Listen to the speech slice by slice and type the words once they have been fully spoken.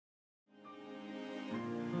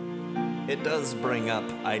it does bring up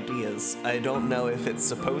ideas. I don't know if it's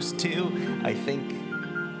supposed to. I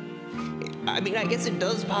guess it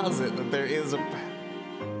does posit that there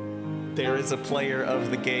is a player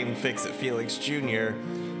of the game Fix-It Felix Jr.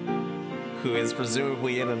 who is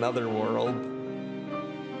presumably in another world.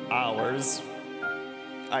 Ours.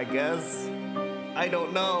 I guess. I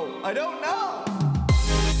don't know.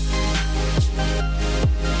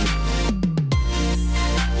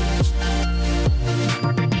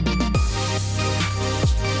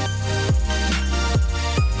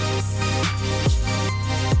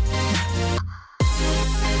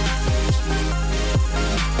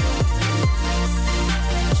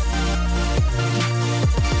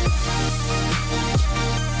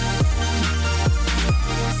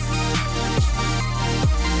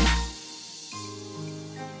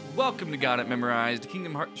 Welcome to Got It Memorized,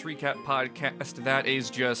 Kingdom Hearts recap podcast that is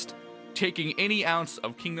just taking any ounce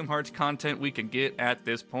of Kingdom Hearts content we can get at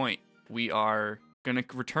this point. We are going to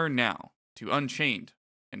return now to Unchained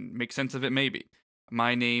and make sense of it maybe.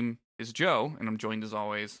 My name is Joe, and I'm joined as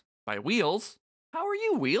always by Wheels. How are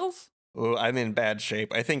you, Wheels? Oh, I'm in bad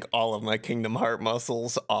shape. I think all of my Kingdom Heart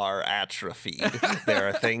muscles are atrophied. There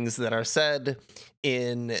are things that are said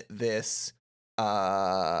in this,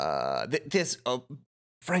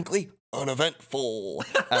 frankly, uneventful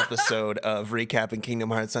episode of recapping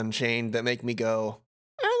Kingdom Hearts Unchained that make me go,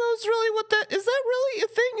 is that really a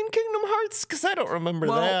thing in Kingdom Hearts? Because I don't remember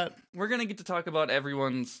that. We're going to get to talk about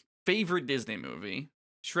everyone's favorite Disney movie,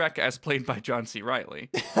 Shrek, as played by John C. Reilly.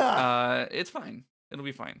 It's fine. It'll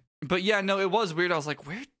be fine. But yeah, no, it was weird. I was like,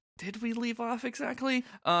 where did we leave off exactly?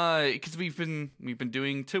 Because we've been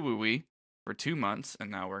doing Tawui for 2 months,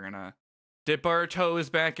 and now we're going to dip our toes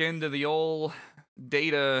back into the old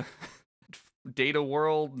data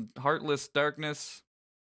world, Heartless Darkness.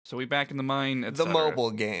 So we back in the mine, the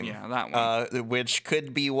mobile game. Yeah, that one. Which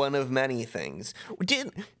could be one of many things.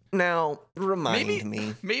 Remind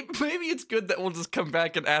me. Maybe it's good that we'll just come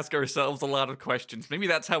back and ask ourselves a lot of questions. Maybe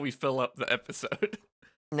that's how we fill up the episode.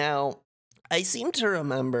 Now, I seem to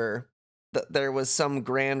remember that there was some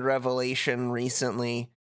grand revelation recently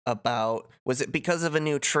about, was it because of a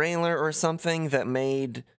new trailer or something that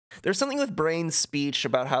made... There's something with Brain's speech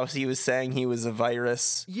about how he was saying he was a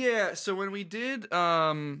virus. Yeah, so when we did,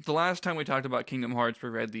 the last time we talked about Kingdom Hearts, we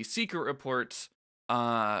read the secret reports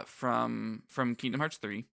from Kingdom Hearts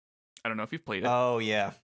 3. I don't know if you've played it. Oh,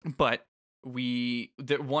 yeah. But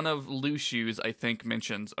one of Lushu's, I think,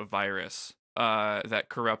 mentions a virus that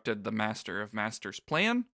corrupted the Master of Masters'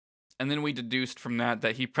 plan. And then we deduced from that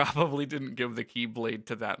he probably didn't give the Keyblade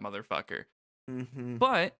to that motherfucker. Mm-hmm.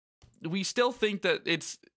 But we still think that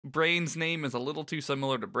Brain's name is a little too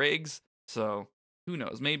similar to Briggs, so who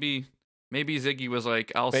knows? Maybe Ziggy was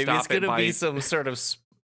like, Maybe it's gonna be some sort of...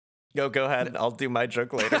 Go ahead. I'll do my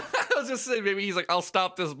joke later. I was just saying, maybe he's like, I'll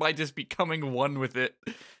stop this by just becoming one with it.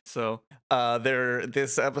 So,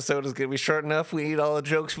 this episode is gonna be short enough. We need all the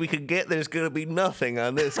jokes we could get. There's gonna be nothing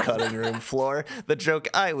on this cutting room floor. The joke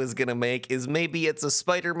I was gonna make is maybe it's a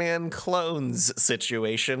Spider-Man clones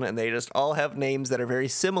situation, and they just all have names that are very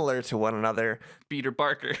similar to one another. Peter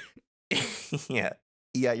Parker. Yeah,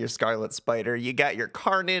 your Scarlet Spider. You got your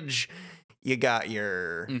Carnage. You got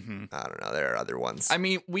your, I don't know, there are other ones. I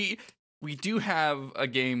mean, we do have a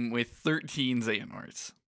game with 13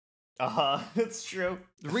 Xehanorts. That's true.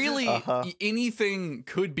 Really, anything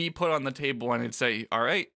could be put on the table and it'd say, all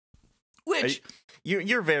right. Which...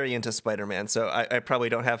 You're very into Spider-Man, so I probably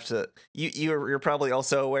don't have to... You're probably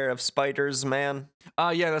also aware of Spiders Man?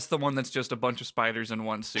 Yeah, that's the one that's just a bunch of spiders in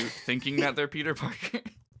one suit, thinking that they're Peter Parker.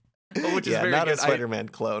 Which is very not good. A Spider-Man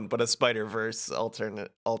clone, but a Spider-Verse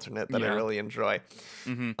alternate that I really enjoy.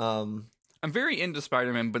 Mm-hmm. I'm very into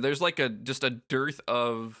Spider-Man, but there's like just a dearth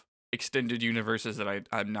of extended universes that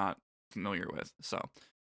I'm not familiar with. So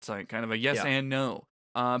it's like kind of a yes and no.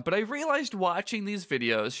 But I realized watching these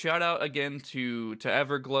videos, shout out again to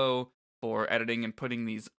Everglow for editing and putting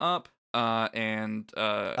these up. And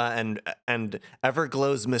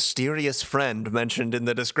Everglow's mysterious friend mentioned in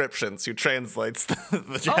the descriptions who translates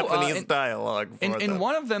the Japanese dialogue for them. In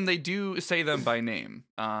one of them, they do say them by name.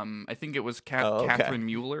 I think it was Catherine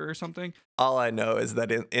Mueller or something. All I know is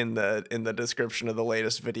that in the description of the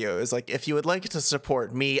latest video is like, if you would like to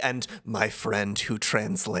support me and my friend who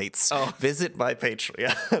translates, visit my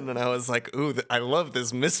Patreon. And I was like, ooh, I love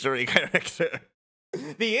this mystery character.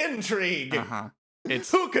 The intrigue.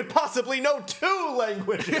 Who could possibly know 2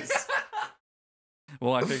 languages?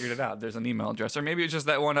 Well, I figured it out. There's an email address, or maybe it's just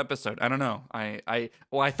that one episode. I don't know. I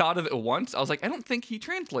thought of it once. I was like, I don't think he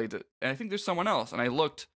translated it. And I think there's someone else. And I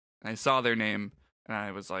looked, and I saw their name, and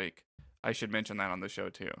I was like, I should mention that on the show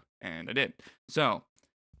too. And I did. So,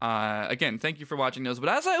 Again, thank you for watching those. But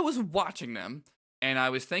as I was watching them, and I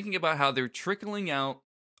was thinking about how they're trickling out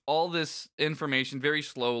all this information very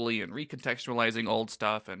slowly and recontextualizing old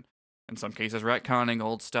stuff, and in some cases retconning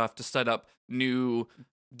old stuff to set up new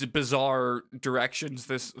bizarre directions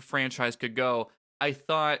this franchise could go, I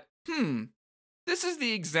thought, this is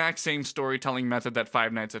the exact same storytelling method that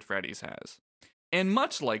Five Nights at Freddy's has. And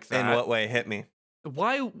much like that, In what way? Hit me.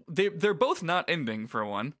 why they're both not ending, for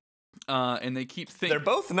one. And they keep thinking They're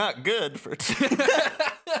both not good for.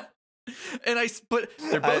 but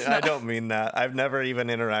they're both I not. don't mean that. I've never even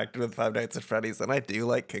interacted with Five Nights at Freddy's, and I do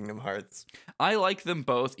like Kingdom Hearts. I like them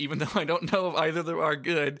both, even though I don't know if either of them are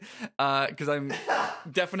good. Because I'm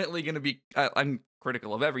definitely going to be. I'm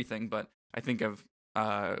critical of everything, but I think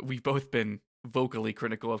we've both been vocally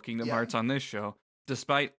critical of Kingdom Hearts on this show,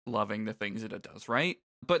 despite loving the things that it does, right?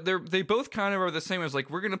 But they both kind of are the same as, like,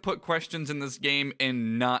 we're going to put questions in this game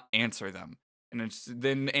and not answer them. And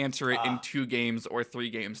then answer it in 2 games or 3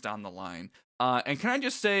 games down the line. And can I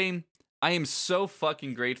just say, I am so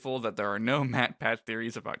fucking grateful that there are no MatPat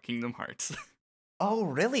theories about Kingdom Hearts. Oh,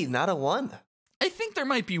 really? Not a one? I think there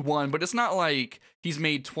might be one, but it's not like he's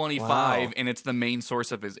made 25 and it's the main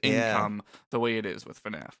source of his income the way it is with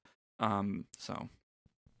FNAF. So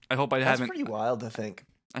I hope That's pretty wild to think.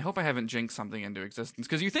 I hope I haven't jinxed something into existence,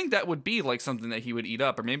 because you think that would be like something that he would eat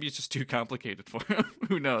up, or maybe it's just too complicated for him.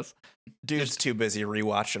 Who knows? Dude's too busy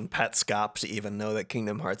rewatching Petscop to even know that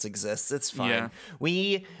Kingdom Hearts exists. It's fine. Yeah.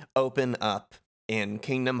 We open up in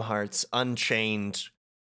Kingdom Hearts Unchained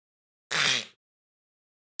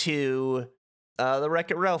to the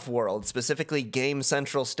Wreck-It Ralph world, specifically Game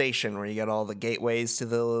Central Station, where you get all the gateways to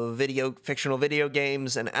the fictional video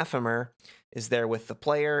games, and Ephemer is there with the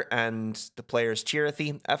player and the player's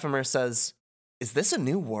Chirithy. Ephemer says, "Is this a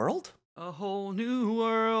new world?" A whole new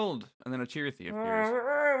world. And then a Chirithy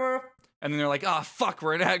appears. And then they're like, fuck,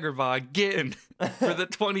 we're in Agrabah again for the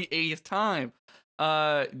 28th time.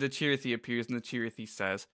 The Chirithy appears, and the Chirithy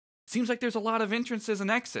says, seems like there's a lot of entrances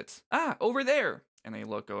and exits. Over there. And they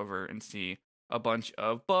look over and see a bunch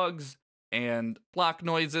of bugs and block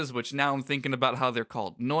noises, which now I'm thinking about how they're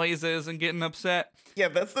called noises and getting upset. Yeah,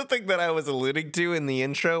 that's the thing that I was alluding to in the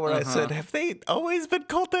intro where I said, have they always been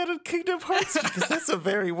called that in Kingdom Hearts? Because that's a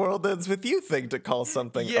very world ends with you thing to call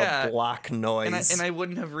something a block noise. And I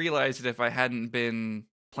wouldn't have realized it if I hadn't been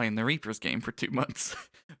playing the Reapers game for 2 months,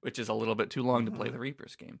 which is a little bit too long to play the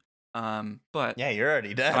Reapers game. But yeah, you're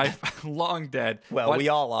already dead. I'm long dead. Well, we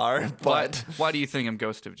all are, but why do you think I'm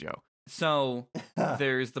Ghost of Joe? So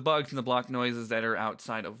there's the bugs and the block noises that are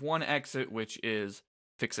outside of one exit, which is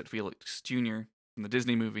Fix-It Felix Jr. from the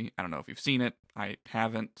Disney movie. I don't know if you've seen it. I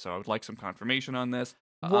haven't, so I would like some confirmation on this.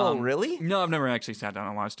 Whoa, really? No, I've never actually sat down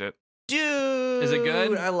and watched it. Dude! Is it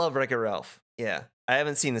good? I love Wreck-It Ralph. Yeah. I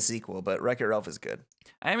haven't seen the sequel, but Wreck-It Ralph is good.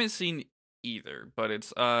 I haven't seen either, but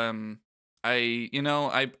it's I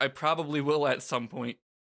probably will at some point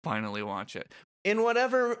finally watch it. In what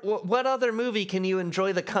other movie can you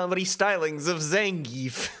enjoy the comedy stylings of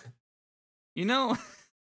Zangief?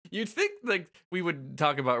 You'd think like we would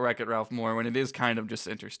talk about Wreck-It Ralph more when it is kind of just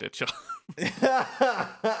interstitial.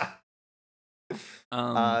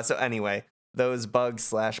 So anyway, those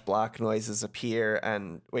bugs / block noises appear,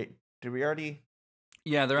 and wait, did we already?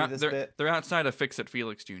 Yeah, they're outside of Fix-It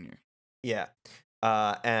Felix Jr. Yeah,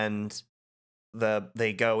 and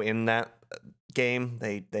they go in that game.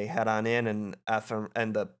 They head on in, and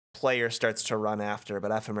the player starts to run after, but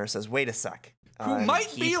Ephemer says, "Wait a sec." Who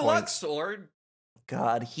might be Luxord?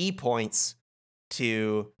 God, he points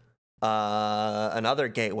to another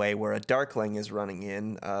gateway where a Darkling is running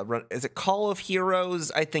in. Is it Call of Heroes?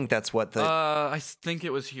 I think that's what the. I think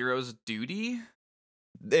it was Hero's Duty.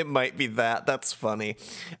 It might be that. That's funny.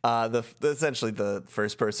 Essentially the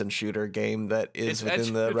first-person shooter game that is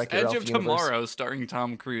within the Wreck-It Ralph Edge of universe. Tomorrow, starring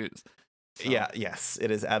Tom Cruise. So. Yeah. Yes,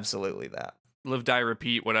 it is absolutely that. Live, Die,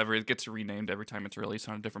 Repeat, whatever. It gets renamed every time it's released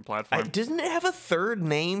on a different platform. Didn't it have a third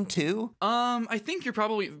name too? I think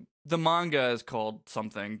the manga is called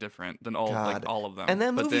something different than all of them. And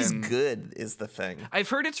that movie's good is the thing. I've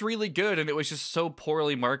heard it's really good, and it was just so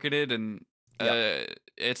poorly marketed, and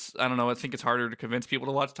it's I don't know. I think it's harder to convince people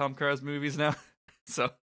to watch Tom Cruise movies now.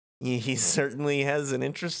 So he certainly has an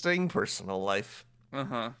interesting personal life.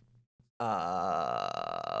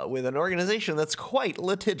 With an organization that's quite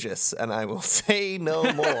litigious, and I will say no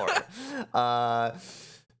more.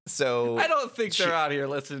 So I don't think they're out here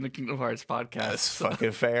listening to Kingdom Hearts podcast. That's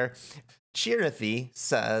fucking fair. Chirithy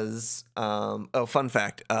says, fun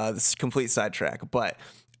fact, this is a complete sidetrack, but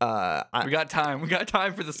we got time. We got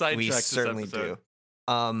time for the sidetrack. We certainly do.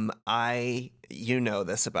 You know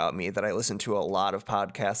this about me, that I listen to a lot of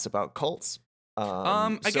podcasts about cults.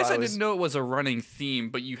 I So guess I didn't know it was a running theme,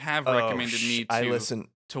 but you have recommended me I listen.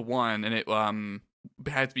 to one, and it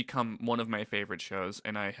has become one of my favorite shows,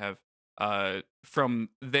 and I have from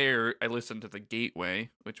there I listened to The Gateway,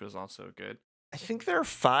 which was also good. I think there are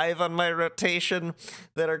 5 on my rotation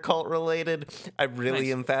that are cult related. I really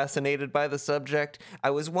Nice. am fascinated by the subject. I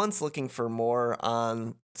was once looking for more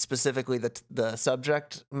on specifically the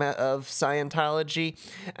subject of Scientology,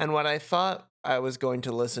 and what I thought I was going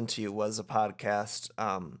to listen to was a podcast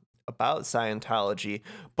about Scientology,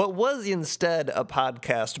 but was instead a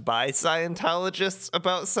podcast by Scientologists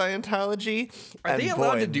about Scientology. Are they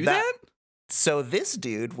allowed to do that? So this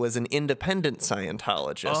dude was an independent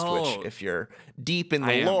Scientologist, which, if you're deep in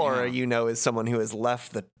the lore, you know is someone who has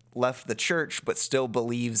left the church but still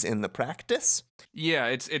believes in the practice. Yeah,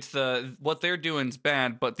 it's the what they're doing's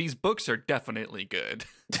bad, but these books are definitely good.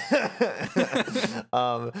 So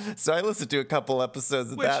I listened to a couple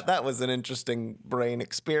episodes of that. That was an interesting brain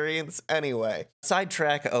experience. Anyway,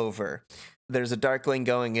 sidetrack over. There's a Darkling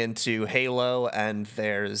going into Halo, and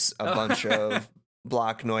there's a bunch of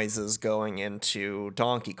block noises going into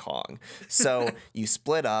Donkey Kong. So you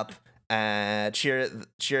split up, and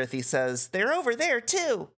Chirithy says, "They're over there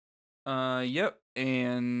too." Yep.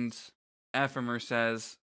 And Ephemer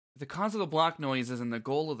says, "The cause of the block noises and the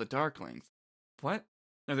goal of the Darklings." What?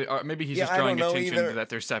 No, they are, maybe he's just drawing attention to that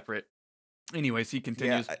they're separate. Anyways, he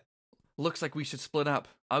continues, "Looks like we should split up.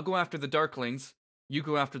 I'll go after the Darklings. You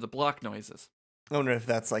go after the block noises." I wonder if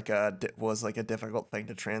that's was a difficult thing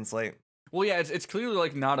to translate. Well, yeah, it's clearly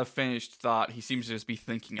like not a finished thought. He seems to just be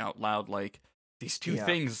thinking out loud, like these two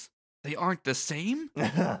things, they aren't the same,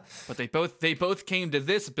 but they both came to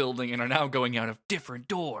this building and are now going out of different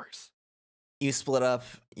doors. You split up.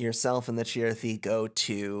 Yourself and the Chirithy go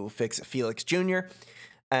to fix Felix Jr.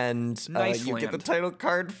 And you get the title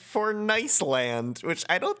card for Niceland, which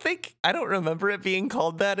I don't remember it being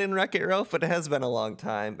called that in Wreck-It Ralph, but it has been a long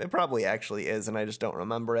time. It probably actually is, and I just don't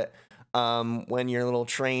remember it. When your little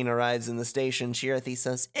train arrives in the station, Chirithy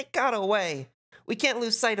says, "It got away. We can't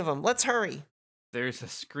lose sight of him. Let's hurry." There's a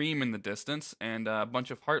scream in the distance, and a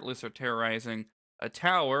bunch of Heartless are terrorizing a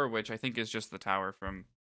tower, which I think is just the tower from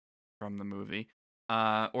the movie,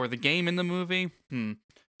 or the game in the movie.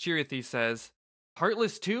 Chirithy says,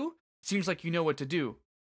 "Heartless too? Seems like you know what to do."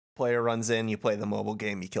 Player runs in, you play the mobile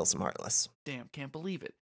game, you kill some Heartless. Damn, can't believe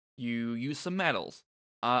it. You use some medals.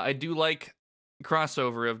 I do like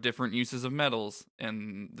crossover of different uses of medals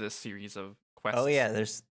in this series of quests. Oh yeah,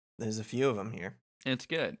 there's a few of them here. It's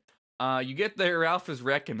good. You get there, Ralph is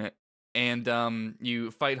wrecking it, and you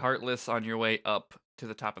fight Heartless on your way up to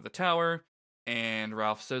the top of the tower, and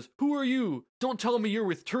Ralph says, "Who are you? Don't tell me you're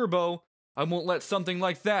with Turbo. I won't let something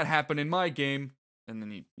like that happen in my game." And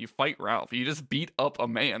then you fight Ralph. You just beat up a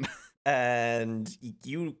man. And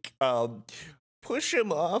you push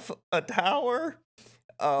him off a tower.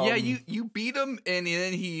 Yeah, you beat him, and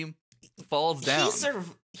then he falls down.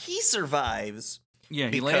 He survives. Yeah,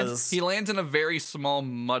 he lands in a very small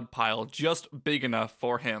mud pile, just big enough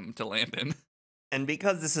for him to land in. And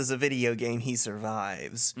because this is a video game, he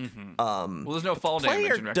survives. Mm-hmm. Well, there's no fall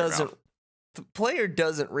damage in Wreck-It Ralph. The player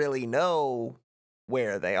doesn't really know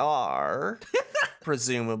where they are,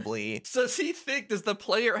 presumably. Does the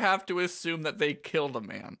player have to assume that they killed a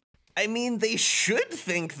man? I mean, they should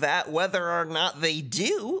think that, whether or not they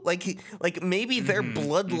do. Like maybe their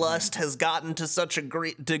bloodlust has gotten to such a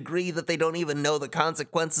great degree that they don't even know the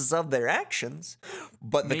consequences of their actions.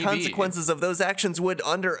 But the consequences of those actions would,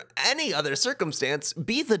 under any other circumstance,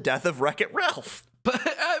 be the death of Wreck-It Ralph. But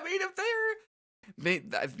I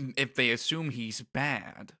mean, if they assume he's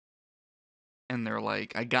bad, and they're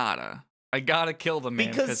like, I gotta kill the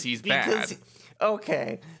man because he's bad.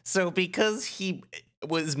 Okay, so because he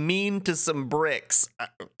was mean to some bricks,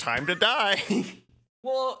 time to die.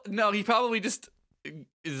 Well, no, he probably just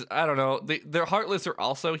is. I don't know. Their Heartless are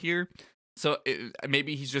also here, so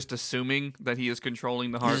maybe he's just assuming that he is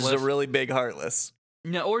controlling the Heartless. He's a really big Heartless.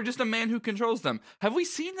 No, or just a man who controls them. Have we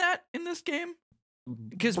seen that in this game?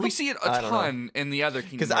 Because we see it a ton in the other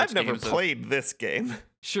Kingdom Hearts games. Because I've never played this game.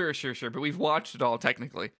 Sure, but we've watched it all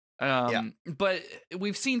technically. But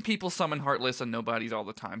we've seen people summon Heartless and Nobodies all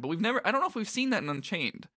the time, but I don't know if we've seen that in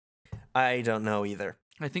Unchained. I don't know either.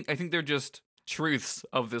 I think they're just truths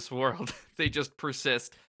of this world. They just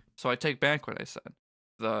persist. So I take back what I said.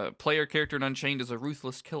 The player character in Unchained is a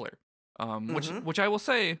ruthless killer. Which I will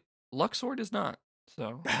say, Luxord is not.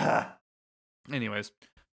 So anyways,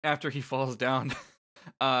 after he falls down,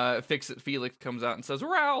 Fix-It Felix comes out and says,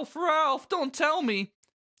 Ralph, don't tell me.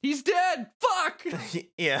 He's dead! Fuck!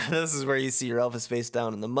 Yeah, this is where you see Ralph is face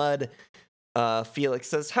down in the mud. Felix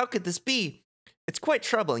says, how could this be? It's quite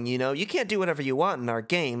troubling, you know. You can't do whatever you want in our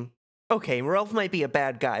game. Okay, Ralph might be a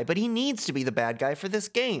bad guy, but he needs to be the bad guy for this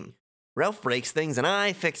game. Ralph breaks things and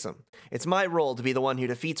I fix them. It's my role to be the one who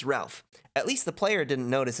defeats Ralph. At least the player didn't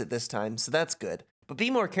notice it this time, so that's good. But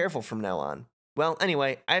be more careful from now on. Well,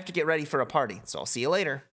 anyway, I have to get ready for a party, so I'll see you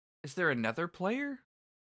later. Is there another player?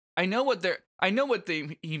 I know what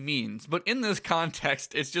he means, but in this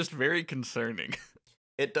context, it's just very concerning.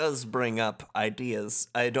 It does bring up ideas.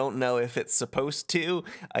 I don't know if it's supposed to.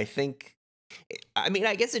 I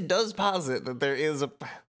guess it does posit that there is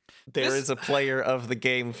a player of the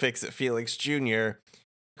game Fix-It Felix Jr.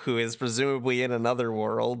 who is presumably in another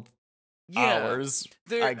world. Ours,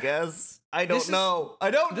 I guess. I don't know.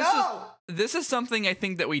 This is something I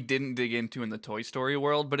think that we didn't dig into in the Toy Story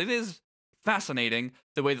world, but it is fascinating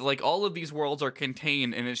the way that like all of these worlds are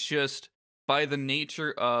contained, and it's just by the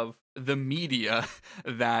nature of the media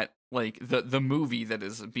that like the movie that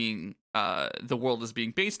is being the world is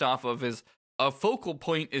being based off of is a focal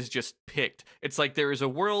point is just picked. It's like there is a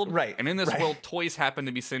world, right? And in this world, toys happen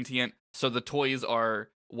to be sentient, so the toys are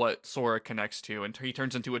what Sora connects to, and he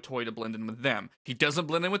turns into a toy to blend in with them. He doesn't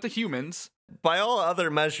blend in with the humans. By all other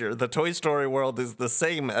measure, the Toy Story world is the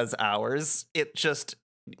same as ours. It just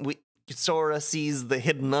Sora sees the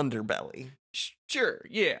hidden underbelly. Sure,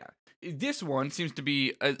 yeah. This one seems to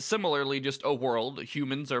be similarly just a world.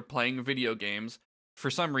 Humans are playing video games. For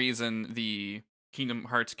some reason, the Kingdom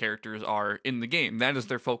Hearts characters are in the game. That is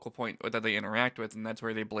their focal point that they interact with, and that's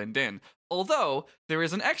where they blend in. Although, there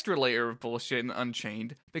is an extra layer of bullshit in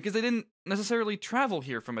Unchained, because they didn't necessarily travel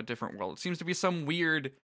here from a different world. It seems to be some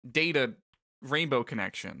weird data rainbow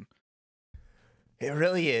connection. It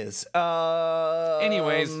really is.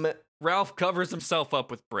 Anyways, Ralph covers himself up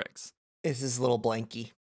with bricks. It's his little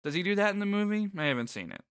blankie. Does he do that in the movie? I haven't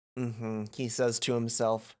seen it. Mm-hmm. He says to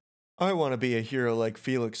himself, I want to be a hero like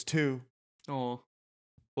Felix, too. Oh.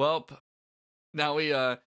 Well, now we,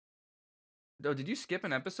 Oh, did you skip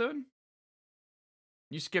an episode?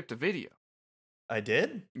 You skipped a video. I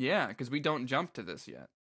did? Yeah, because we don't jump to this yet.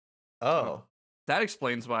 Oh. That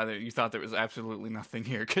explains why you thought there was absolutely nothing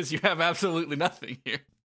here, because you have absolutely nothing here.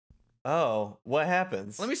 Oh, what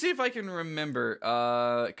happens? Let me see if I can remember,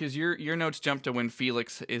 because your notes jump to when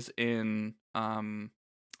Felix is in,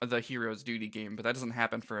 the Hero's Duty game, but that doesn't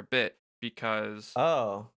happen for a bit, because...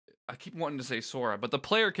 Oh. I keep wanting to say Sora, but the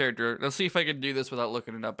player character, let's see if I can do this without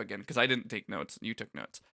looking it up again, because I didn't take notes, you took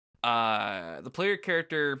notes. The player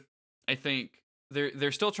character, I think,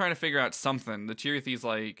 they're still trying to figure out something. The Chirithy's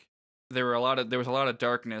like, there was a lot of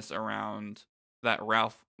darkness around that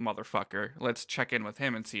Ralph motherfucker. Let's check in with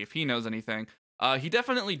him and see if he knows anything. He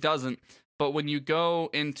definitely doesn't, but when you go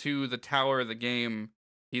into the tower of the game,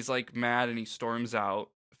 he's like mad and he storms out.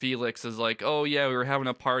 Felix is like, oh yeah, we were having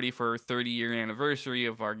a party for our 30-year anniversary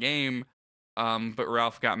of our game, but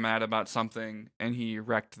Ralph got mad about something and he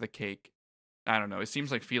wrecked the cake. I don't know, it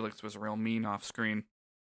seems like Felix was real mean off screen.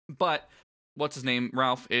 But, what's his name?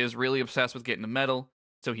 Ralph is really obsessed with getting a medal,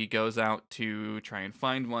 so he goes out to try and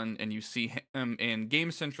find one, and you see him in Game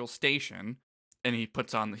Central Station, and he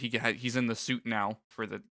puts on, he's in the suit now for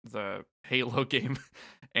the Halo game,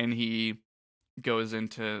 and he goes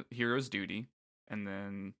into Hero's Duty. And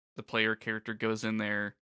then the player character goes in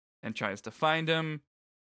there and tries to find him.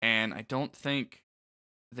 And I don't think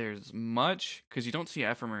there's much, because you don't see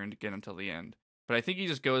Ephemer again until the end. But I think he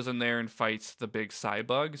just goes in there and fights the big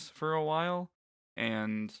Cybugs for a while.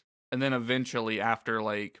 And then eventually, after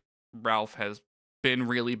like Ralph has been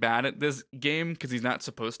really bad at this game, because he's not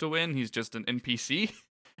supposed to win, he's just an NPC.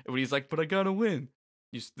 But he's like, but I gotta win.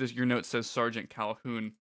 Your note says Sergeant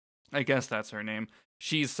Calhoun. I guess that's her name.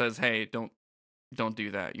 She says, hey, don't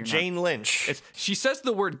do that. Jane Lynch. She says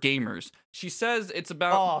the word gamers. She says it's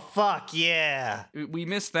about... Oh, fuck, yeah. We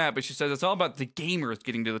missed that, but she says it's all about the gamers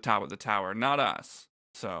getting to the top of the tower, not us.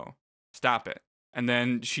 So, stop it. And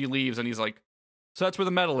then she leaves, and he's like, so that's where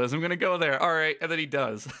the medal is. I'm going to go there. All right. And then he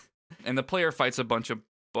does. And the player fights a bunch of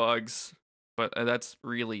bugs, but that's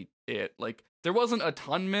really it. Like, there wasn't a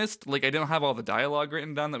ton missed. Like, I didn't have all the dialogue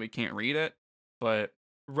written down that we can't read it, but...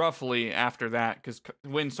 roughly after that, because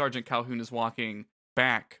when Sergeant Calhoun is walking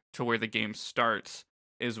back to where the game starts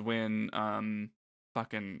is when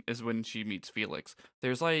she meets Felix.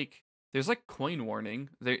 There's like coin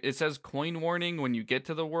warning. It says coin warning when you get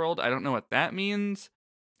to the world. I don't know what that means.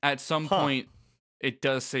 At some point it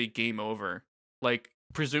does say game over. Like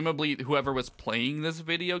presumably whoever was playing this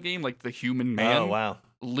video game, like the human man,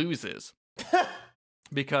 loses.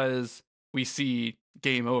 Because we see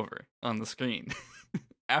game over on the screen.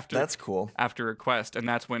 That's cool. After a quest, and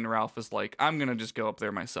that's when Ralph is like, I'm gonna just go up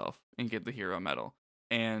there myself and get the hero medal.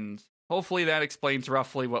 And hopefully that explains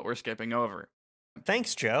roughly what we're skipping over.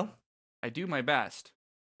 Thanks, Joe. I do my best.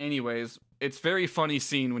 Anyways, it's very funny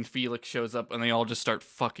scene when Felix shows up and they all just start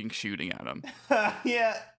fucking shooting at him.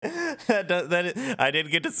 Yeah, I did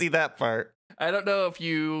get to see that part. I don't know if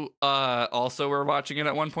you also were watching it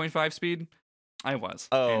at 1.5 speed. I was.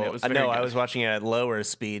 Oh, and it was very no, good. I was watching it at lower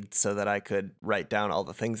speed so that I could write down all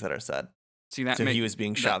the things that are said. See, that So he was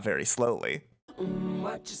being shot very slowly.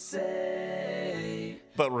 What you say?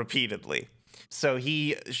 But repeatedly. So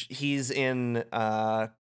he's in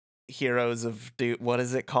Heroes of what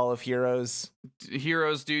is it? Call of Heroes?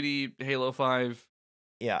 Heroes Duty, Halo 5.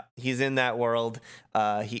 Yeah, he's in that world.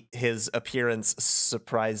 His appearance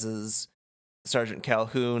surprises Sergeant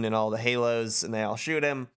Calhoun and all the Halos, and they all shoot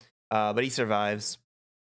him. But he survives.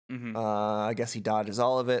 Mm-hmm. I guess he dodges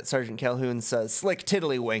all of it. Sergeant Calhoun says, "Slick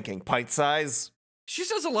tiddlywinking, pint size." She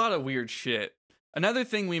says a lot of weird shit. Another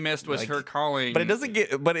thing we missed was her calling. But it doesn't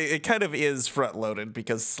get. But it kind of is front loaded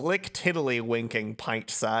because slick tiddlywinking, pint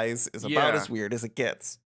size is about as weird as it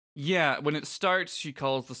gets. Yeah, when it starts, she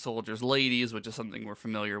calls the soldiers ladies, which is something we're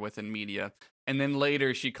familiar with in media. And then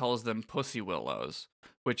later she calls them pussy willows,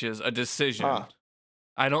 which is a decision. Huh.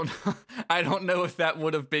 I don't know if that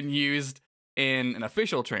would have been used in an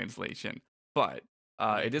official translation, but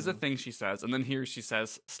it is a thing she says. And then here she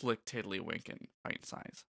says slick tiddlywinking, pint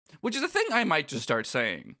size, which is a thing I might just start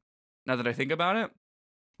saying now that I think about it.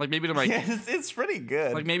 Like maybe to my it's pretty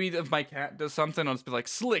good. like maybe if my cat does something, I'll just be like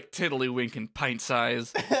slick tiddlywinking, pint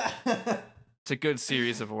size. It's a good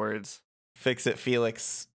series of words. Fix-It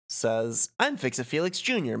Felix says, "I'm Fix-It Felix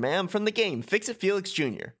Jr., ma'am, from the game Fix-It Felix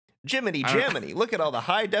Jr. Jiminy Jaminy, look at all the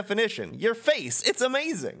high definition. Your face, it's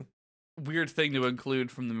amazing." Weird thing to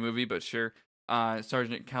include from the movie, but sure.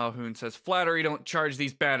 Sergeant Calhoun says, "Flattery don't charge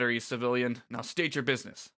these batteries, civilian. Now state your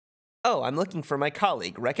business." "Oh, I'm looking for my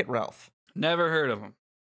colleague, Wreck-It Ralph." Never heard of him.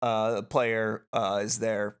 The player is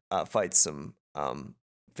there, fights some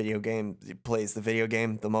video game, he plays the video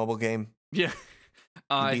game, the mobile game. Yeah.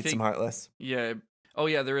 He beats some Heartless. Yeah. Oh,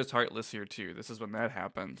 yeah, there is Heartless here, too. This is when that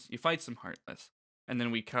happens. You fight some Heartless. And then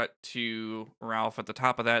we cut to Ralph at the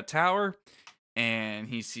top of that tower, and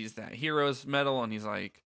he sees that Heroes medal, and he's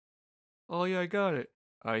like, "Oh, yeah, I got it."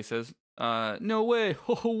 He says, "No way.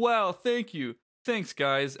 Oh, wow, thank you. Thanks,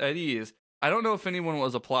 guys, at ease." I don't know if anyone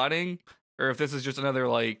was applauding, or if this is just another,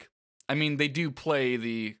 like, I mean, they do play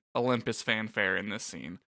the Olympus fanfare in this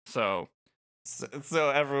scene, so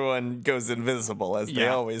everyone goes invisible, as they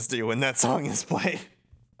always do when that song is played.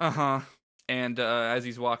 Uh-huh. And as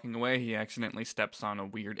he's walking away, he accidentally steps on a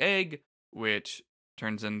weird egg, which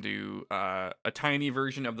turns into a tiny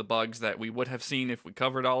version of the bugs that we would have seen if we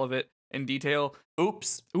covered all of it in detail.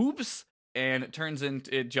 Oops. And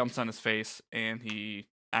it jumps on his face, and he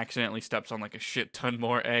accidentally steps on like a shit ton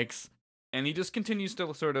more eggs. And he just continues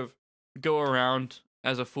to sort of go around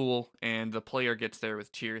as a fool, and the player gets there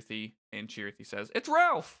with Chirithy, and Chirithy says, "It's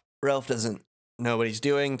Ralph!" Ralph doesn't know what he's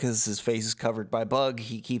doing because his face is covered by bug.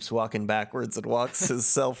 He keeps walking backwards and walks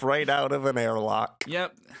himself right out of an airlock.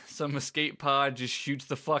 Yep, some escape pod just shoots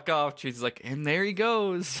the fuck off. Chirithy's like, and there he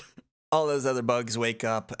goes. All those other bugs wake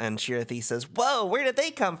up, and Chirithy says, "Whoa, where did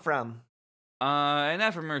they come from?" And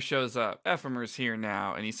Ephemer shows up. Ephemer's here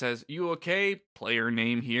now, and he says, "You okay? Player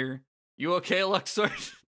name here. You okay,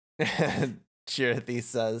 Luxord?" Chirithy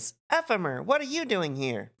says, "Ephemer, what are you doing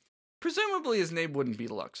here?" Presumably his name wouldn't be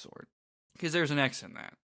Luxord, because there's an X in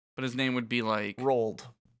that. But his name would be like Ruled.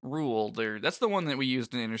 That's the one that we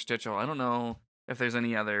used in Interstitial. I don't know if there's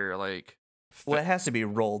any other like. Well, it has to be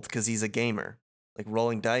rolled because he's a gamer, like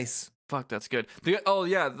rolling dice. Fuck, that's good. A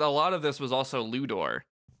lot of this was also Ludor,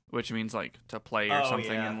 which means like to play or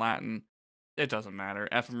something in Latin. It doesn't matter.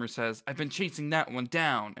 Ephemer says, "I've been chasing that one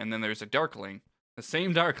down," and then there's a Darkling. The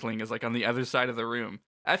same Darkling is like on the other side of the room.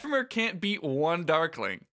 Ephemer can't beat one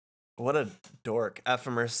Darkling. What a dork.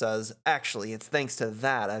 Ephemer says, "Actually, it's thanks to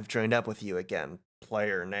that I've joined up with you again,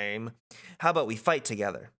 player name. How about we fight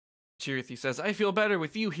together?" Chirithy says, "I feel better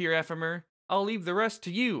with you here, Ephemer. I'll leave the rest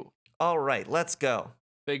to you." All right, let's go.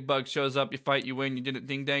 Big Bug shows up, you fight, you win, you did it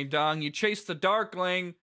ding dang dong, you chase the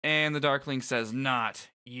Darkling, and the Darkling says, "Not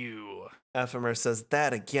you." Ephemer says,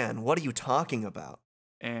 "That again, what are you talking about?"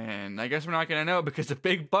 And I guess we're not gonna know because the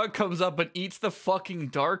big bug comes up and eats the fucking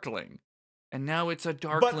Darkling. And now it's a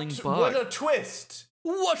Darkling bug. What a twist!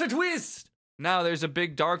 What a twist! Now there's a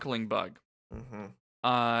big Darkling bug. Mm-hmm.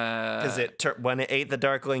 Because when it ate the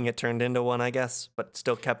Darkling, it turned into one, I guess, but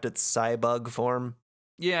still kept its Cybug form.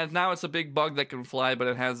 Yeah, now it's a big bug that can fly, but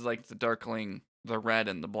it has like the Darkling, the red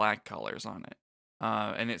and the black colors on it.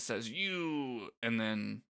 And it says, "You," and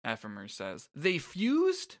then Ephemer says, "They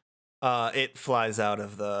fused?" It flies out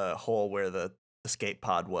of the hole where the escape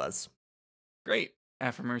pod was. Great.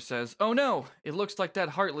 Affermer says, "Oh no, it looks like that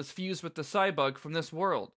Heartless fused with the Cybug from this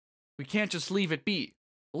world. We can't just leave it be.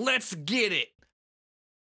 Let's get it!"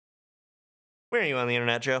 Where are you on the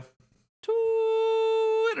internet, Joe?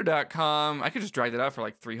 Twitter.com. I could just drag that out for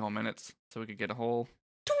like 3 whole minutes so we could get a whole.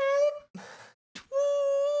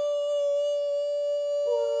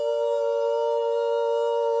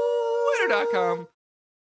 Twitter.com.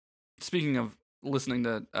 Speaking of listening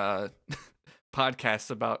to podcasts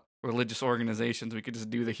about religious organizations, we could just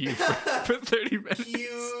do the Hugh for 30 minutes.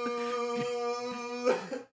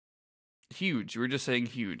 Huge. We're just saying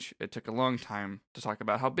huge. It took a long time to talk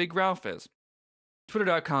about how big Ralph is.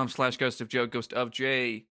 Twitter.com/ghostofjoe,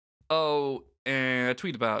 ghostofj. Oh, and I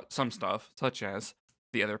tweet about some stuff, such as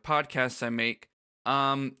the other podcasts I make,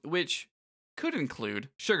 which could include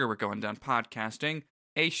Sugar We're Going Down Podcasting,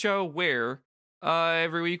 a show where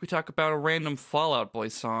every week we talk about a random Fall Out Boy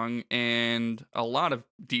song and a lot of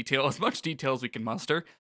detail, as much detail as we can muster,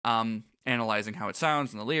 analyzing how it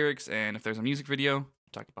sounds and the lyrics, and if there's a music video,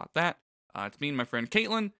 talk about that. It's me and my friend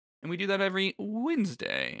Caitlin, and we do that every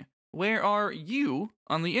Wednesday. Where are you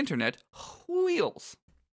on the internet, Wheels?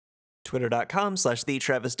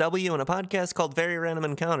 Twitter.com/TheTravisW and a podcast called Very Random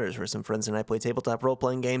Encounters, where some friends and I play tabletop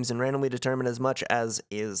role-playing games and randomly determine as much as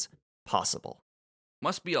is possible.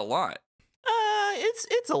 Must be a lot.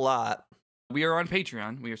 It's a lot. We are on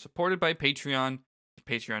Patreon. We are supported by Patreon.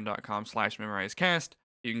 Patreon.com/MemorizeCast.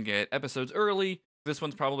 You can get episodes early. This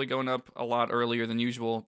one's probably going up a lot earlier than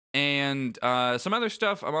usual. And some other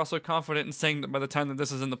stuff. I'm also confident in saying that by the time that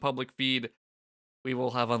this is in the public feed, we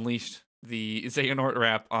will have unleashed the Xehanort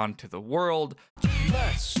rap onto the world.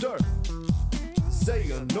 Master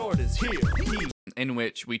Xehanort is here. In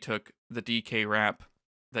which we took the DK rap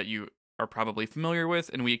that you are probably familiar with,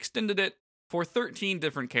 and we extended it for 13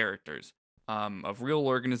 different characters of Real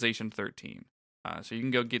Organization 13. So you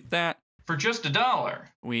can go get that for just $1.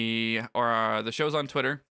 We are the show's on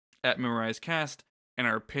Twitter at MemorizeCast, and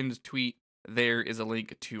our pinned tweet there is a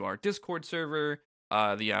link to our Discord server,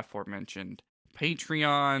 the aforementioned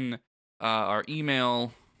Patreon, our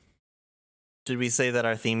email. Did we say that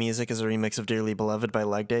our theme music is a remix of Dearly Beloved by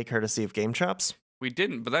Leg Day, courtesy of Game Chops? We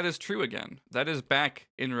didn't, but that is true again. That is back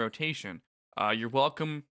in rotation. You're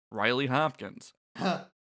welcome, Riley Hopkins.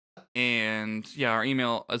 And yeah, our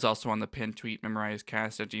email is also on the pinned tweet,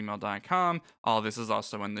 memorizecast@gmail.com. All this is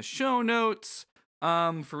also in the show notes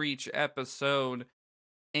for each episode.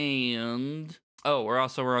 And we're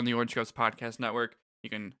on the Orange Groves Podcast Network.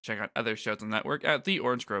 You can check out other shows on the network at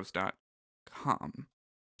theorangegroves.com.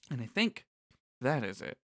 And I think that is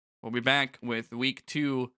it. We'll be back with week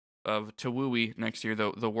 2 of Tawui next year.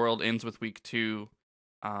 The world ends with week 2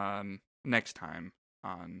 next time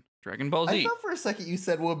on Dragon Ball Z. I thought for a second you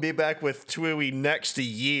said we'll be back with Tui next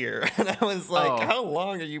year, and I was like, how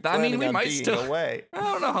long are you planning on being away? I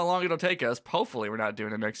don't know how long it'll take us. Hopefully we're not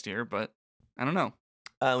doing it next year, but I don't know.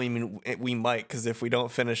 We might, because if we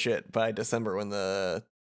don't finish it by December when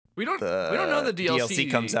we don't know the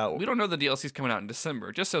DLC comes out. We don't know the DLC's coming out in December.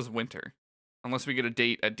 It just says winter. Unless we get a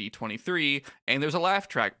date at D23, and there's a laugh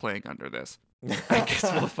track playing under this. I guess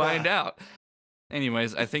we'll find out.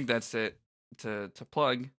 Anyways, I think that's it to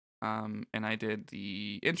plug. And I did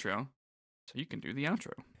the intro, so you can do the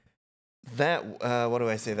outro. That, what do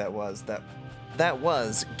I say that was? That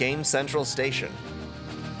was Game Central Station.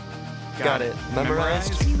 Got it.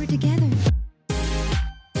 Memorized? We were together.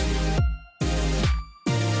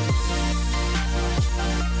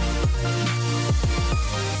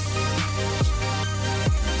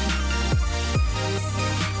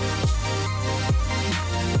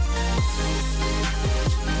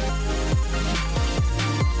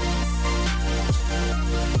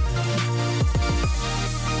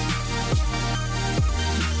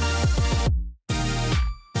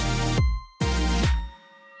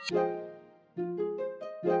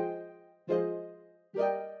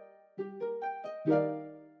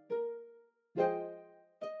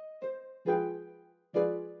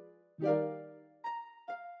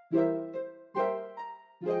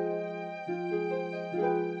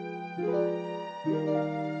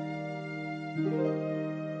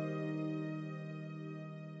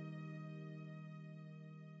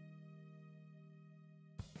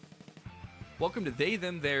 Welcome to They,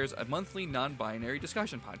 Them, Theirs, a monthly non-binary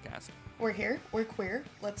discussion podcast. We're here, we're queer,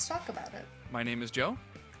 let's talk about it. My name is Joe.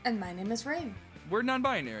 And my name is Rain. We're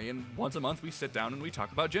non-binary, and once a month we sit down and we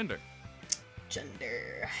talk about gender.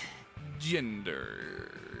 Gender.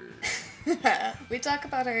 We talk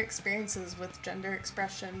about our experiences with gender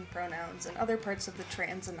expression, pronouns, and other parts of the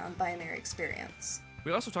trans and non-binary experience.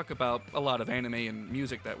 We also talk about a lot of anime and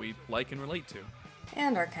music that we like and relate to.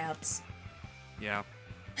 And our cats. Yeah.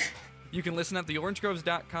 You can listen at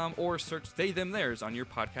theorangegroves.com or search They Them Theirs on your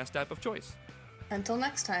podcast app of choice. Until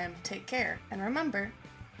next time, take care, and remember,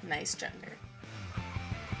 nice gender.